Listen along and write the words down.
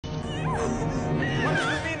What is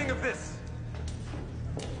the meaning of this?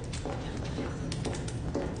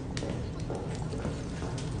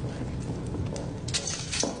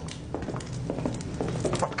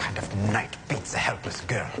 What kind of knight beats a helpless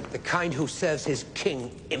girl? The kind who serves his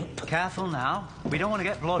king, imp. Careful now. We don't want to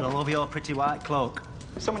get blood all over your pretty white cloak.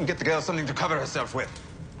 Someone get the girl something to cover herself with.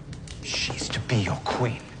 She's to be your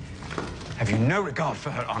queen. Have you no regard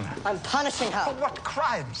for her honor? I'm punishing her. For what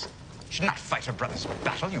crimes? She should not fight her brother's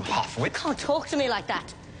battle, you half-wit. Can't talk to me like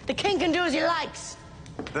that. The king can do as he likes.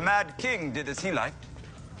 The Mad King did as he liked.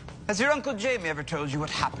 Has your Uncle Jamie ever told you what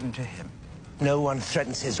happened to him? No one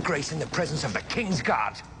threatens his grace in the presence of the king's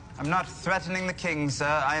guard. I'm not threatening the king,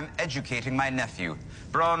 sir. I am educating my nephew.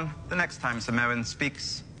 Braun, the next time Sir Merwin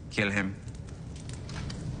speaks, kill him.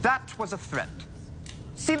 That was a threat.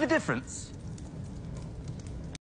 See the difference?